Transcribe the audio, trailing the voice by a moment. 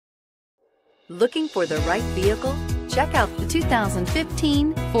Looking for the right vehicle? Check out the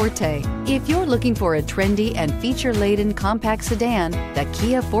 2015 Forte. If you're looking for a trendy and feature-laden compact sedan, the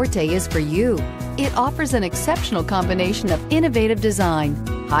Kia Forte is for you. It offers an exceptional combination of innovative design,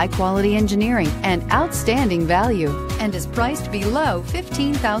 high-quality engineering, and outstanding value, and is priced below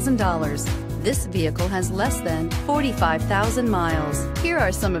 $15,000. This vehicle has less than 45,000 miles. Here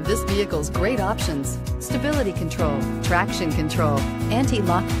are some of this vehicle's great options: stability control, traction control,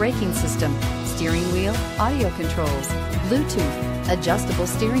 anti-lock braking system, steering wheel audio controls, Bluetooth, adjustable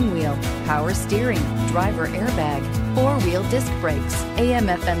steering wheel, power steering, driver airbag, four-wheel disc brakes,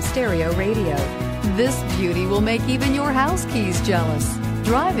 AM/FM stereo radio. This beauty will make even your house keys jealous.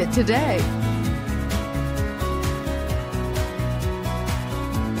 Drive it today.